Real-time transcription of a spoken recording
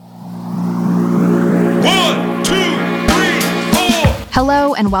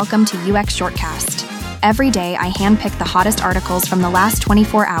and welcome to UX Shortcast. Every day, I handpick the hottest articles from the last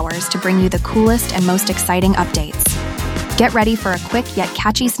 24 hours to bring you the coolest and most exciting updates. Get ready for a quick yet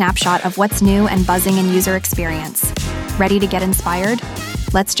catchy snapshot of what's new and buzzing in user experience. Ready to get inspired?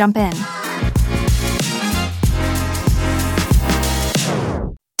 Let's jump in.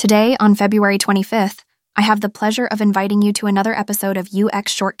 Today, on February 25th, I have the pleasure of inviting you to another episode of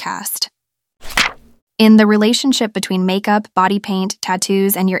UX Shortcast. In The Relationship Between Makeup, Body Paint,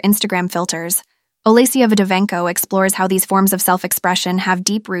 Tattoos, and Your Instagram Filters, Olesia Vdovenko explores how these forms of self-expression have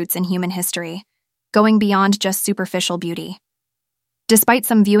deep roots in human history, going beyond just superficial beauty. Despite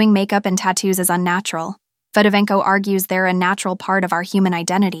some viewing makeup and tattoos as unnatural, Vdovenko argues they're a natural part of our human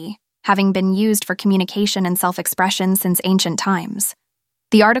identity, having been used for communication and self-expression since ancient times.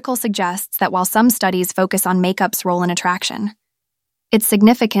 The article suggests that while some studies focus on makeup's role in attraction, its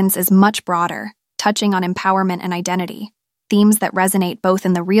significance is much broader, touching on empowerment and identity, themes that resonate both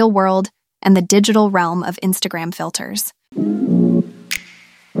in the real world and the digital realm of Instagram filters.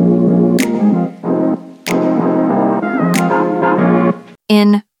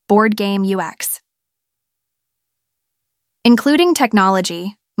 In Board Game UX. Including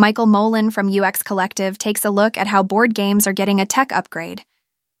technology, Michael Molen from UX Collective takes a look at how board games are getting a tech upgrade.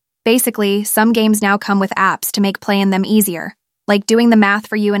 Basically, some games now come with apps to make playing them easier, like doing the math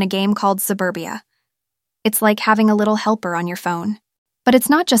for you in a game called Suburbia. It's like having a little helper on your phone. But it's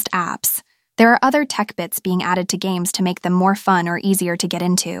not just apps. There are other tech bits being added to games to make them more fun or easier to get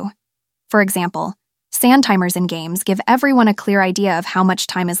into. For example, sand timers in games give everyone a clear idea of how much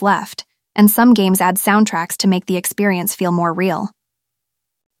time is left, and some games add soundtracks to make the experience feel more real.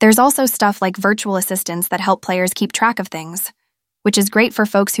 There's also stuff like virtual assistants that help players keep track of things, which is great for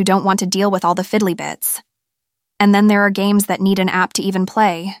folks who don't want to deal with all the fiddly bits. And then there are games that need an app to even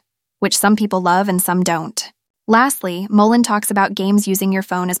play, which some people love and some don't. Lastly, Molen talks about games using your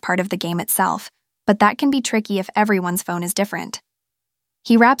phone as part of the game itself, but that can be tricky if everyone's phone is different.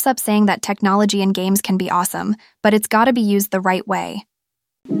 He wraps up saying that technology in games can be awesome, but it's gotta be used the right way.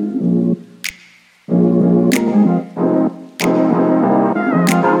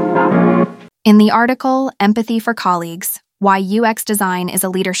 In the article, Empathy for Colleagues, Why UX Design is a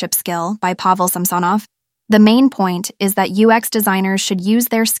Leadership Skill by Pavel Samsonov, the main point is that UX designers should use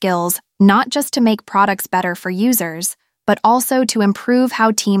their skills not just to make products better for users, but also to improve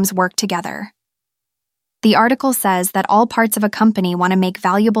how teams work together. The article says that all parts of a company want to make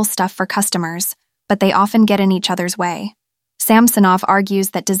valuable stuff for customers, but they often get in each other's way. Samsonov argues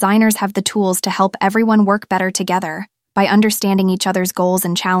that designers have the tools to help everyone work better together by understanding each other's goals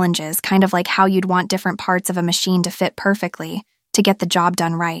and challenges, kind of like how you'd want different parts of a machine to fit perfectly to get the job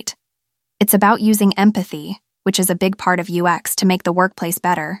done right. It's about using empathy, which is a big part of UX, to make the workplace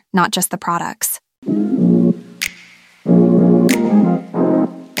better, not just the products.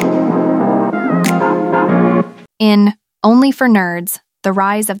 In Only for Nerds, The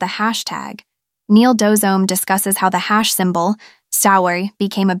Rise of the Hashtag, Neil Dozome discusses how the hash symbol, Story,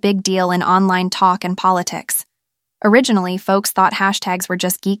 became a big deal in online talk and politics. Originally, folks thought hashtags were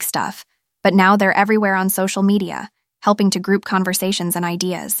just geek stuff, but now they're everywhere on social media, helping to group conversations and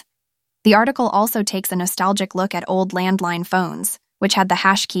ideas. The article also takes a nostalgic look at old landline phones, which had the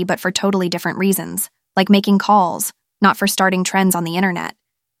hash key but for totally different reasons, like making calls, not for starting trends on the internet.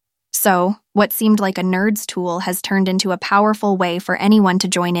 So, what seemed like a nerd's tool has turned into a powerful way for anyone to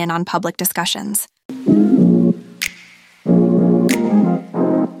join in on public discussions.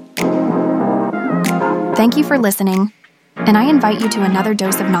 Thank you for listening, and I invite you to another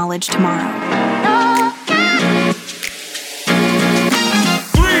dose of knowledge tomorrow.